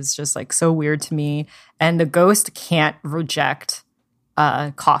bladder is just like so weird to me. And the ghost can't reject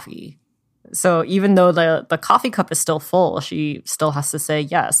coffee. So even though the coffee cup is still full, she still has to say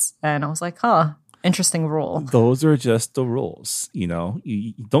yes. And I was like, huh. Interesting rule. Those are just the rules, you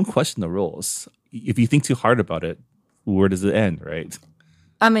don't question the rules. If you think too hard about it, where does it end, right?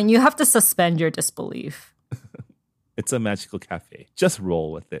 I mean, you have to suspend your disbelief. It's a magical cafe. Just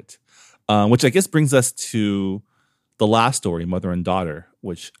roll with it. Which I guess brings us to the last story, Mother and Daughter,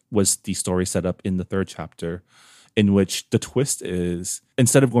 which was the story set up in the 3rd chapter, in which the twist is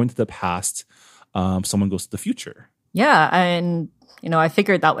instead of going to the past, someone goes to the future. Yeah, and, I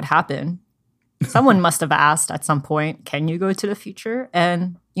figured that would happen. Someone must have asked at some point, can you go to the future?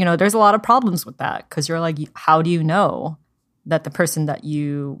 And, there's a lot of problems with that because you're like, how do you know that the person that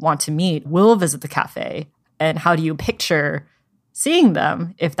you want to meet will visit the cafe? And how do you picture seeing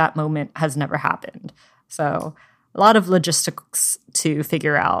them if that moment has never happened? So a lot of logistics to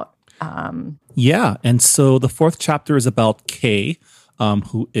figure out. Yeah. And so the 4th chapter is about Kei,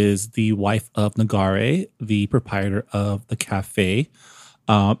 who is the wife of Nagare, the proprietor of the cafe.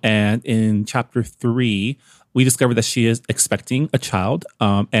 And in chapter 3, we discover that she is expecting a child.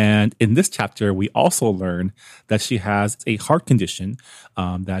 And in this chapter, we also learn that she has a heart condition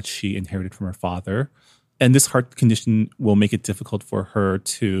that she inherited from her father. And this heart condition will make it difficult for her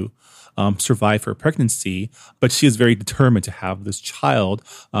to survive her pregnancy. But she is very determined to have this child.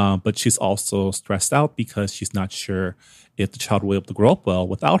 But she's also stressed out because she's not sure if the child will be able to grow up well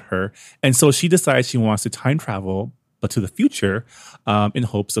without her. And so she decides she wants to time travel but to the future, in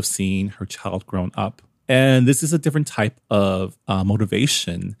hopes of seeing her child grown up. And this is a different type of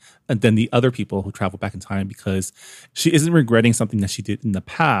motivation than the other people who travel back in time, because she isn't regretting something that she did in the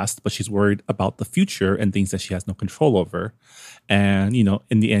past, but she's worried about the future and things that she has no control over. And, you know,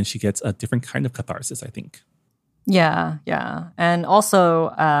 in the end, she gets a different kind of catharsis, I think. Yeah, yeah. And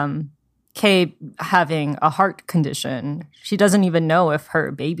also, Kay having a heart condition, she doesn't even know if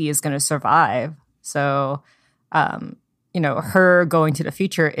her baby is going to survive. So, you know, her going to the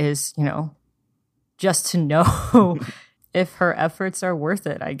future is, you know, just to know if her efforts are worth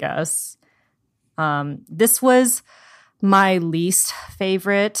it, I guess. This was my least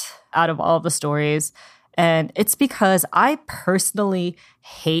favorite out of all of the stories. And it's because I personally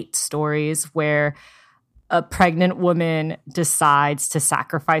hate stories where a pregnant woman decides to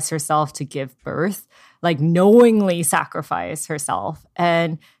sacrifice herself to give birth, like knowingly sacrifice herself.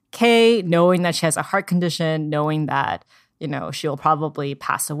 And Kay, knowing that she has a heart condition, knowing that, you know, she'll probably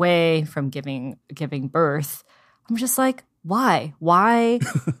pass away from giving birth, I'm just like, why?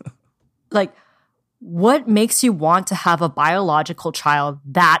 Like, what makes you want to have a biological child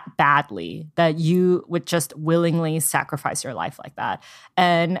that badly that you would just willingly sacrifice your life like that?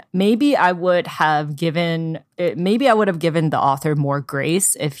 And maybe I would have given the author more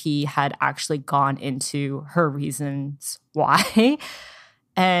grace if he had actually gone into her reasons why.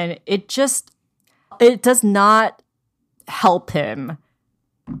 And it does not help him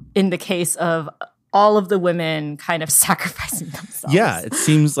in the case of all of the women kind of sacrificing themselves. Yeah, it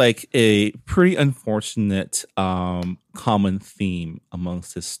seems like a pretty unfortunate common theme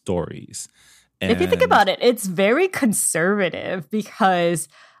amongst his stories. And if you think about it, it's very conservative because,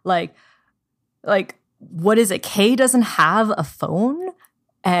 like, what is it? Kay doesn't have a phone,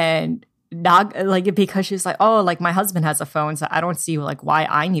 and not like because she's like, oh, like my husband has a phone, so I don't see like why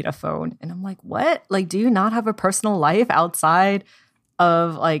I need a phone. And I'm like, what? Like, do you not have a personal life outside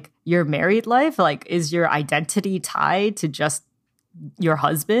of like your married life? Like, is your identity tied to just your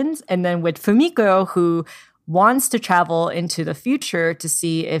husband? And then with Fumiko, who wants to travel into the future to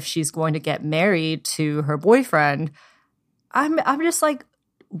see if she's going to get married to her boyfriend, I'm just like,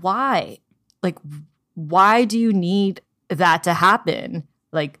 why? Like, why do you need that to happen?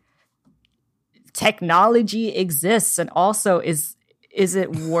 Like, technology exists, and also is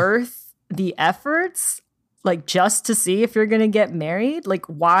it worth the efforts? Like, just to see if you're going to get married? Like,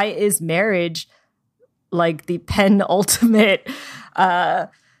 why is marriage like the penultimate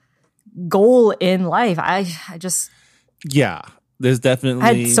goal in life? I just... Yeah, there's definitely...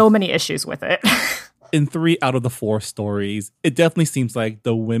 I had so many issues with it. In 3 out of the 4 stories, it definitely seems like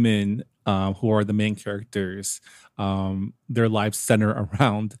the women who are the main characters, their lives center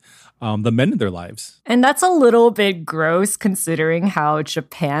around the men in their lives. And that's a little bit gross considering how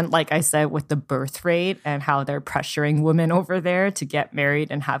Japan, like I said, with the birth rate and how they're pressuring women over there to get married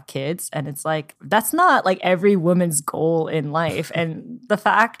and have kids. And it's like, that's not like every woman's goal in life. And the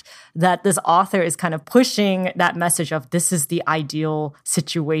fact that this author is kind of pushing that message of this is the ideal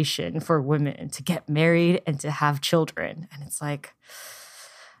situation for women to get married and to have children. And it's like,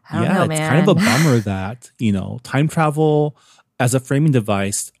 I don't know, man. It's kind of a bummer that, you know, time travel as a framing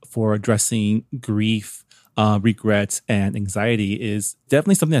device for addressing grief, regrets, and anxiety is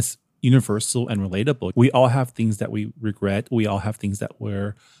definitely something that's universal and relatable. We all have things that we regret. We all have things that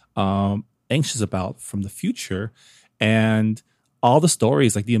we're anxious about from the future. And all the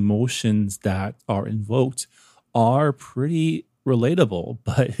stories, like the emotions that are invoked, are pretty relatable.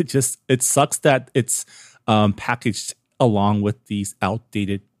 But it sucks that it's packaged along with these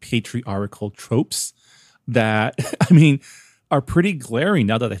outdated patriarchal tropes that, I mean, are pretty glaring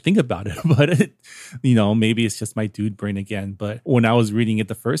now that I think about it. But, you know, maybe it's just my dude brain again. But when I was reading it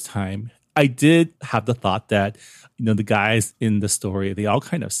the first time, I did have the thought that, you know, the guys in the story, they all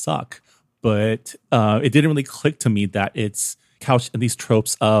kind of suck. But it didn't really click to me that it's couched in these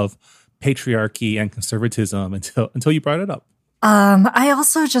tropes of patriarchy and conservatism until you brought it up. I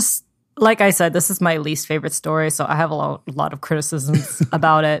also just, like I said, this is my least favorite story, so I have a lot of criticisms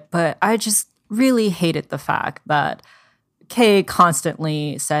about it. But I just really hated the fact that Kay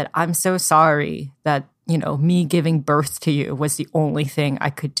constantly said, I'm so sorry that, you know, me giving birth to you was the only thing I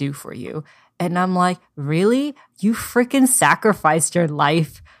could do for you. And I'm like, really? You freaking sacrificed your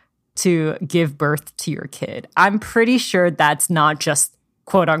life to give birth to your kid. I'm pretty sure that's not just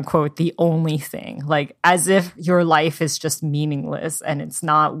quote unquote the only thing, like as if your life is just meaningless and it's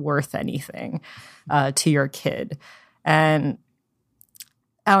not worth anything to your kid. And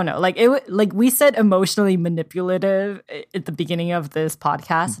I don't know, like we said emotionally manipulative at the beginning of this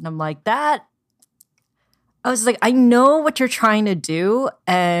podcast, and I'm like, I was like, I know what you're trying to do,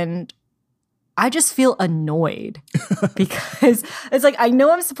 and I just feel annoyed because it's like, I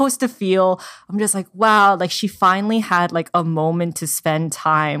know I'm supposed to feel, I'm just like, wow, like she finally had like a moment to spend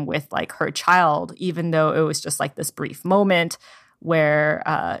time with like her child, even though it was just like this brief moment where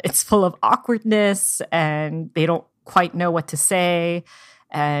it's full of awkwardness and they don't quite know what to say.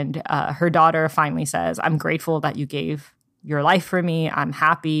 And her daughter finally says, I'm grateful that you gave your life for me. I'm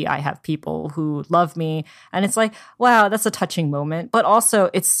happy. I have people who love me. And it's like, wow, that's a touching moment. But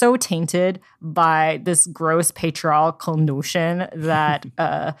also, it's so tainted by this gross patriarchal notion that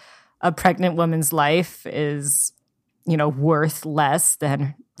a pregnant woman's life is, worth less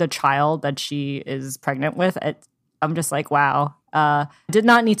than the child that she is pregnant with. I'm just like, wow, did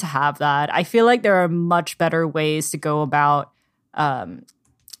not need to have that. I feel like there are much better ways to go about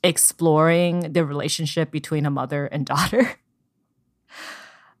exploring the relationship between a mother and daughter.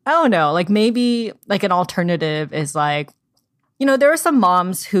 I don't know, like maybe like an alternative is like, there are some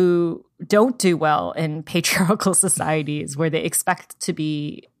moms who don't do well in patriarchal societies where they expect to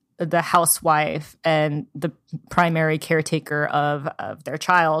be the housewife and the primary caretaker of their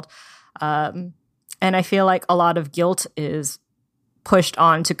child. And I feel like a lot of guilt is pushed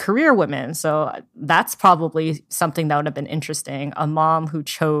on to career women. So that's probably something that would have been interesting. A mom who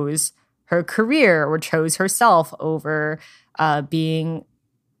chose her career or chose herself over being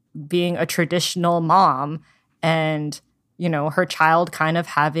a traditional mom, and, her child kind of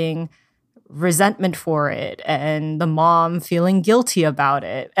having resentment for it and the mom feeling guilty about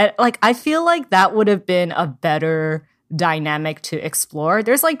it. And, like, I feel like that would have been a better dynamic to explore.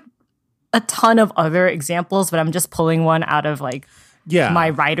 There's like a ton of other examples, but I'm just pulling one out of like my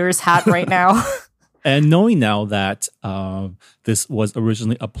writer's hat right now. And knowing now that this was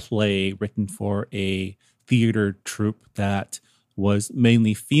originally a play written for a theater troupe that was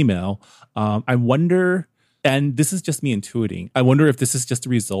mainly female, I wonder, and this is just me intuiting, I wonder if this is just a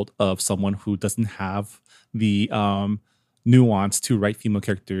result of someone who doesn't have the nuance to write female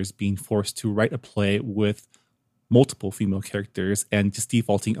characters being forced to write a play with multiple female characters and just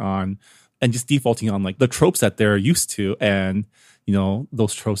defaulting on like the tropes that they're used to, and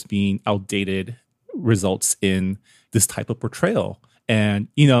those tropes being outdated results in this type of portrayal. And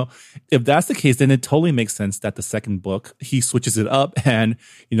if that's the case, then it totally makes sense that the second book he switches it up and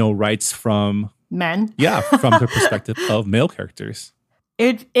writes from men, from the perspective of male characters.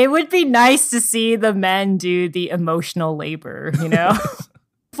 It would be nice to see the men do the emotional labor,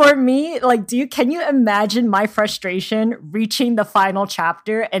 For me, like, can you imagine my frustration reaching the final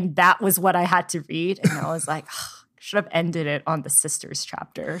chapter and that was what I had to read? And I was like, should have ended it on the sisters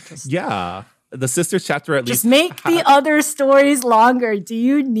chapter. The sisters chapter at least. Just make the other stories longer. Do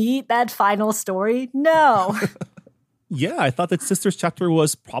you need that final story? No. Yeah, I thought that sisters chapter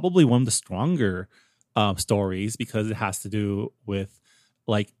was probably one of the stronger stories because it has to do with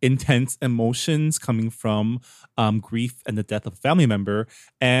like intense emotions coming from grief and the death of a family member.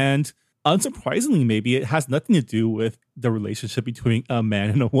 And unsurprisingly, maybe it has nothing to do with the relationship between a man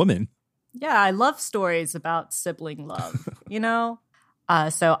and a woman. Yeah, I love stories about sibling love,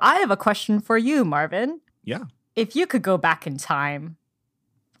 So I have a question for you, Marvin. Yeah. If you could go back in time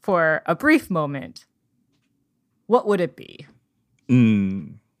for a brief moment, what would it be?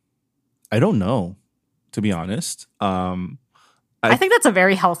 I don't know, to be honest. I think that's a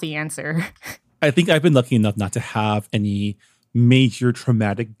very healthy answer. I think I've been lucky enough not to have any major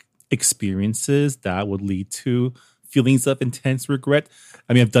traumatic experiences that would lead to feelings of intense regret.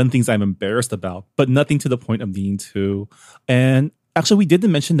 I mean, I've done things I'm embarrassed about, but nothing to the point of needing to. And actually, we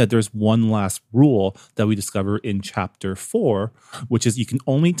didn't mention that there's one last rule that we discover in chapter 4, which is you can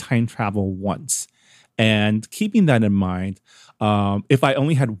only time travel once. And keeping that in mind, if I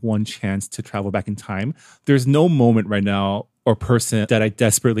only had one chance to travel back in time, there's no moment right now or person that I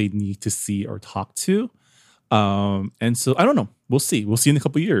desperately need to see or talk to. And so I don't know. We'll see. We'll see in a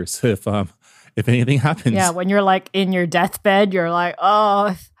couple of years if anything happens. Yeah, when you're like in your deathbed, you're like,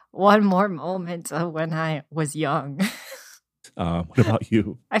 oh, one more moment of when I was young. What about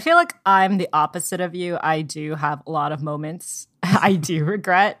you? I feel like I'm the opposite of you. I do have a lot of moments I do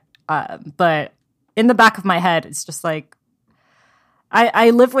regret. But in the back of my head, it's just like, I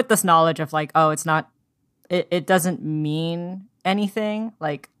live with this knowledge of like, oh, it's not, it doesn't mean anything.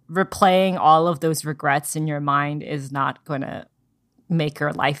 Like replaying all of those regrets in your mind is not going to make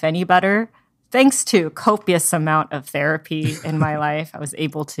your life any better. Thanks to copious amount of therapy in my life, I was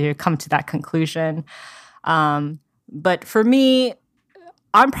able to come to that conclusion. But for me,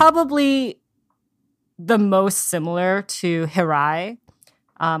 I'm probably the most similar to Hirai.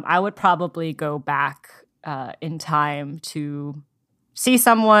 I would probably go back in time to see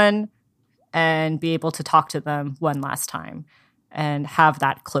someone and be able to talk to them one last time and have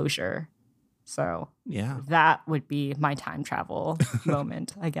that closure. So Yeah. that would be my time travel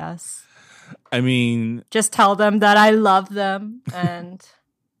moment, I guess. I mean, Just tell them that I love them and,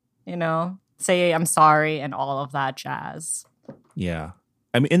 say I'm sorry and all of that jazz. yeah.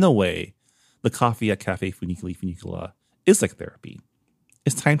 I mean, in a way, the coffee at Cafe Funicula is like therapy.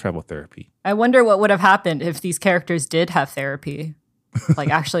 It's time travel therapy. I wonder what would have happened if these characters did have therapy, like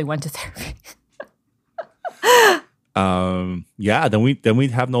actually went to therapy. Yeah, then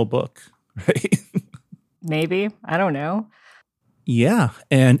we'd have no book, right? Maybe. I don't know. Yeah.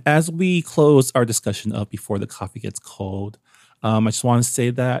 And as we close our discussion of Before the Coffee Gets Cold, I just want to say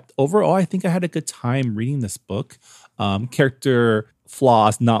that overall, I think I had a good time reading this book. Character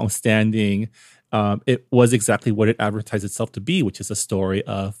flaws notwithstanding, it was exactly what it advertised itself to be, which is a story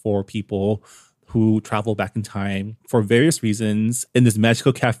of 4 people who travel back in time for various reasons in this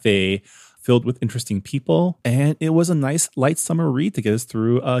magical cafe filled with interesting people. And it was a nice light summer read to get us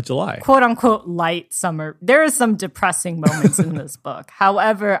through July. Quote unquote light summer. There are some depressing moments in this book.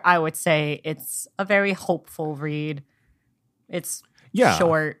 However, I would say it's a very hopeful read. It's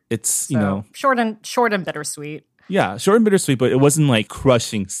short. It's, short and bittersweet. Yeah, short and bittersweet, but it wasn't like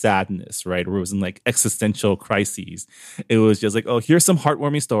crushing sadness, right? Or it wasn't like existential crises. It was just like, oh, here's some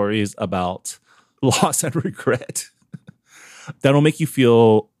heartwarming stories about loss and regret that'll make you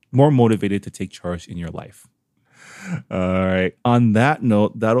feel more motivated to take charge in your life. All right. On that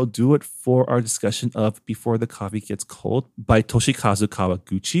note, that'll do it for our discussion of Before the Coffee Gets Cold by Toshikazu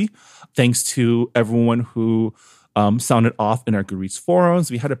Kawaguchi. Thanks to everyone who sounded off in our Goodreads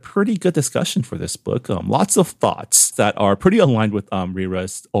forums. We had a pretty good discussion for this book. Lots of thoughts that are pretty aligned with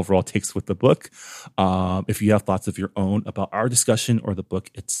Rira's overall takes with the book. If you have thoughts of your own about our discussion or the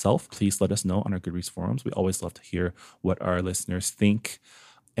book itself, please let us know on our Goodreads forums. We always love to hear what our listeners think.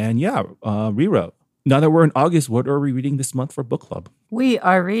 And yeah, Rira, now that we're in August, what are we reading this month for book club? We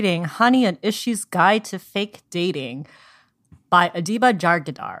are reading Hani and Ishu's Guide to Fake Dating by Adiba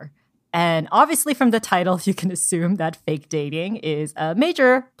Jargadar. And obviously from the title, you can assume that fake dating is a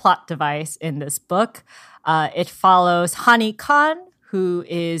major plot device in this book. It follows Hani Khan, who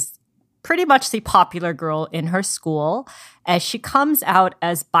is pretty much the popular girl in her school, as she comes out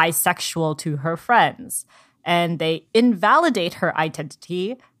as bisexual to her friends. And they invalidate her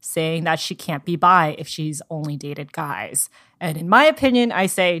identity, saying that she can't be bi if she's only dated guys. And in my opinion, I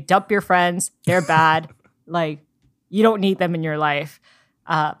say, dump your friends. They're bad. You don't need them in your life.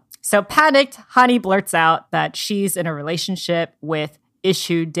 So panicked, Hani blurts out that she's in a relationship with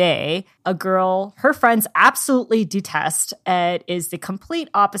Ishu Day, a girl her friends absolutely detest and is the complete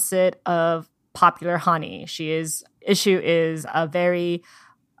opposite of popular Hani. Ishu is a very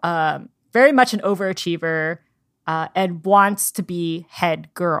much an overachiever and wants to be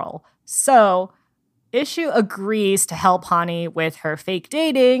head girl. So Ishu agrees to help Hani with her fake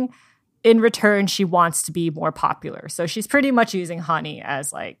dating. In return, she wants to be more popular. So she's pretty much using Hani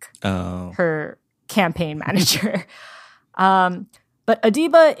as her campaign manager. But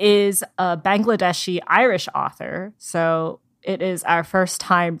Adiba is a Bangladeshi Irish author. So it is our first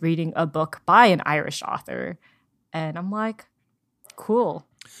time reading a book by an Irish author. And I'm like, cool.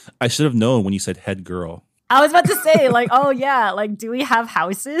 I should have known when you said head girl. I was about to say, do we have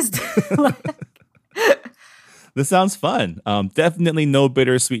houses? This sounds fun. Definitely no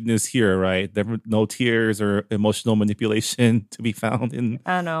bittersweetness here, right? No tears or emotional manipulation to be found in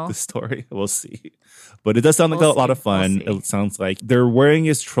the story. We'll see. But it does sound like a lot of fun. It sounds like they're wearing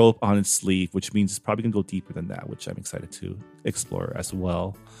his trope on its sleeve, which means it's probably going to go deeper than that, which I'm excited to explore as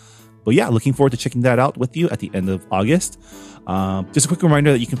well. But yeah, looking forward to checking that out with you at the end of August. Just a quick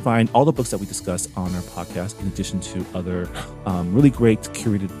reminder that you can find all the books that we discuss on our podcast, in addition to other really great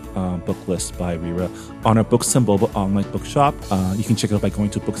curated book lists by Rira, on our Books and Boba online bookshop. You can check it out by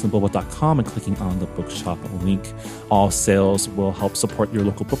going to booksandboba.com and clicking on the bookshop link. All sales will help support your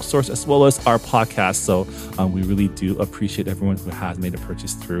local bookstores as well as our podcast. So we really do appreciate everyone who has made a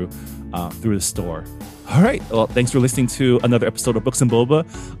purchase through the store. All right. Well, thanks for listening to another episode of Books and Boba.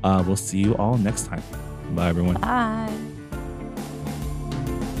 We'll see you all next time. Bye, everyone. Bye.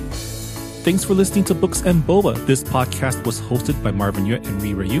 Thanks for listening to Books and Boba. This podcast was hosted by Marvin Yue and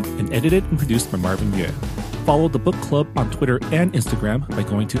Rira Yu and edited and produced by Marvin Yue. Follow the book club on Twitter and Instagram by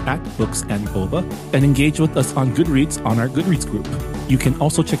going to @BooksandBoba and engage with us on Goodreads on our Goodreads group. You can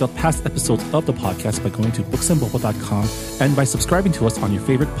also check out past episodes of the podcast by going to booksandboba.com and by subscribing to us on your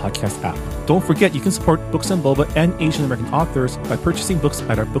favorite podcast app. Don't forget, you can support Books and Boba and Asian American authors by purchasing books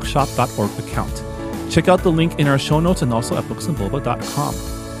at our bookshop.org account. Check out the link in our show notes and also at booksandboba.com.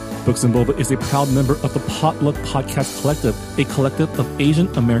 Books and Boba is a proud member of the Potluck Podcast Collective, a collective of Asian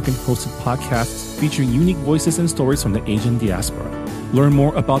American hosted podcasts featuring unique voices and stories from the Asian diaspora. Learn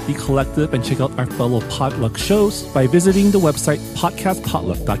more about the collective and check out our fellow Potluck shows by visiting the website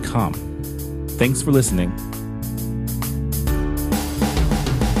podcastpotluck.com. Thanks for listening.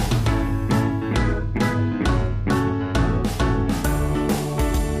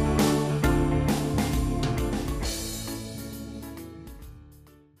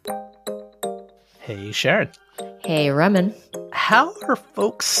 Hey, Sharon. Hey, Raman. How are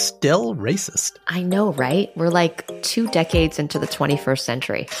folks still racist? I know, right? We're like 2 decades into the 21st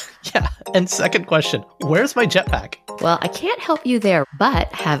century. Yeah, and second question, where's my jetpack? Well, I can't help you there,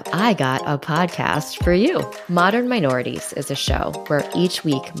 but have I got a podcast for you. Modern Minorities is a show where each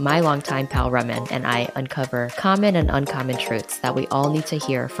week my longtime pal Raman and I uncover common and uncommon truths that we all need to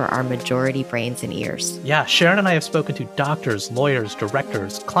hear for our majority brains and ears. Yeah, Sharon and I have spoken to doctors, lawyers,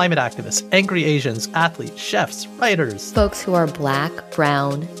 directors, climate activists, angry Asians, athletes, chefs, writers. Folks who are Black,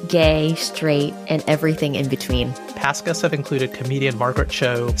 brown, gay, straight, and everything in between. Past guests have included comedian Margaret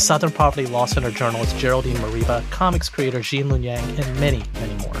Cho, Southern Poverty Law Center journalist Geraldine Mariba, comics creator Jean Lun Yang, and many,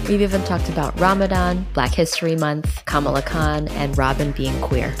 many more. We've even talked about Ramadan, Black History Month, Kamala Khan, and Robin being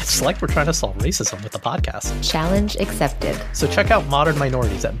queer. It's like we're trying to solve racism with the podcast. Challenge accepted. So check out Modern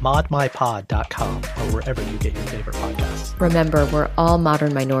Minorities at modmypod.com or wherever you get your favorite podcasts. Remember, we're all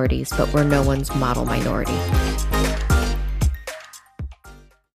modern minorities, but we're no one's model minority.